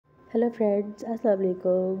Hello friends, Assalamu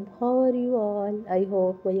alaikum. How are you all? I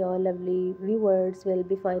hope my all lovely viewers will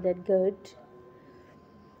be fine and good.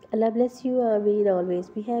 Allah bless you, Ameen. Always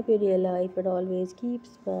be happy in your life and always keep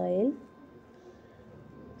smile.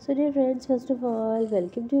 So dear friends, first of all,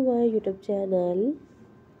 welcome to my YouTube channel.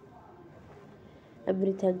 I'm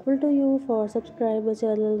very thankful to you for subscribing my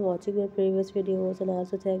channel, watching my previous videos, and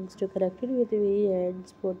also thanks to connecting with me and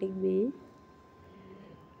supporting me.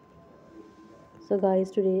 So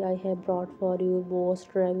guys, today I have brought for you most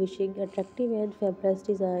ravishing, attractive and fabulous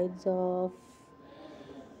designs of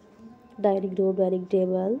dining room dining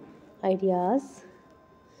table ideas.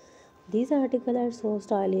 These articles are so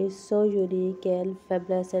stylish, so unique and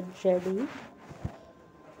fabulous and trendy.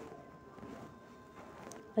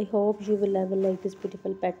 I hope you will level like these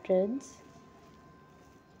beautiful patterns.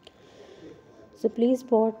 So please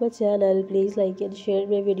support my channel, please like and share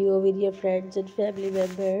my video with your friends and family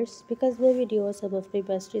members because my video are some of my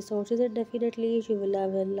best resources and definitely you will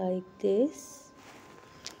level like this.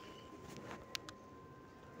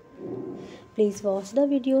 Please watch the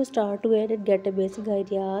video start to end and get amazing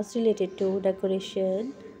ideas related to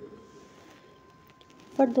decoration.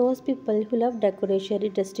 For those people who love decoration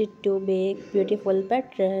interested to make beautiful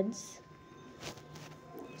patterns,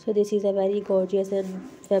 so this is a very gorgeous and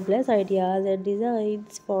fabulous ideas and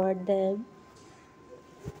designs for them.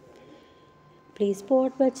 Please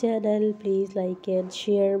support my channel, please like and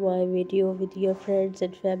share my video with your friends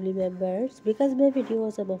and family members because my video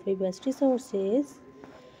are some of my best resources.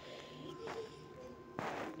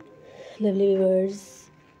 Lovely viewers,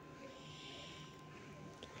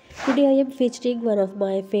 today I am featuring one of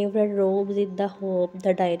my favorite rooms in the home,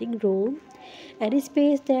 the dining room. Any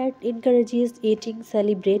space that encourages eating,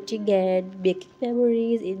 celebrating, and making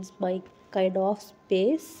memories is my kind of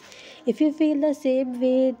space. If you feel the same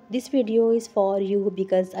way, this video is for you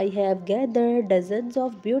because I have gathered dozens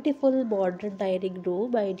of beautiful modern dining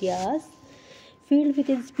room ideas filled with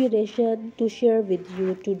inspiration to share with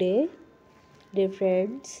you today. Dear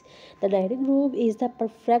friends, the dining room is the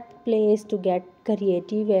perfect place to get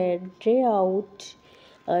creative and try out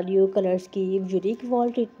a new color scheme, unique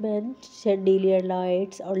wall treatment, chandelier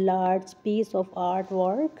lights, or large piece of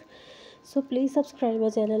artwork. So please subscribe my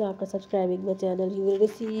channel. After subscribing my channel, you will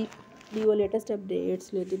receive new latest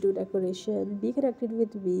updates related to decoration. Be connected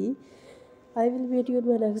with me. I will meet you in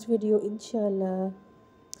my next video, inshallah.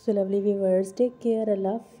 So lovely viewers, take care.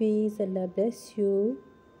 Allah Hafiz. Allah bless you.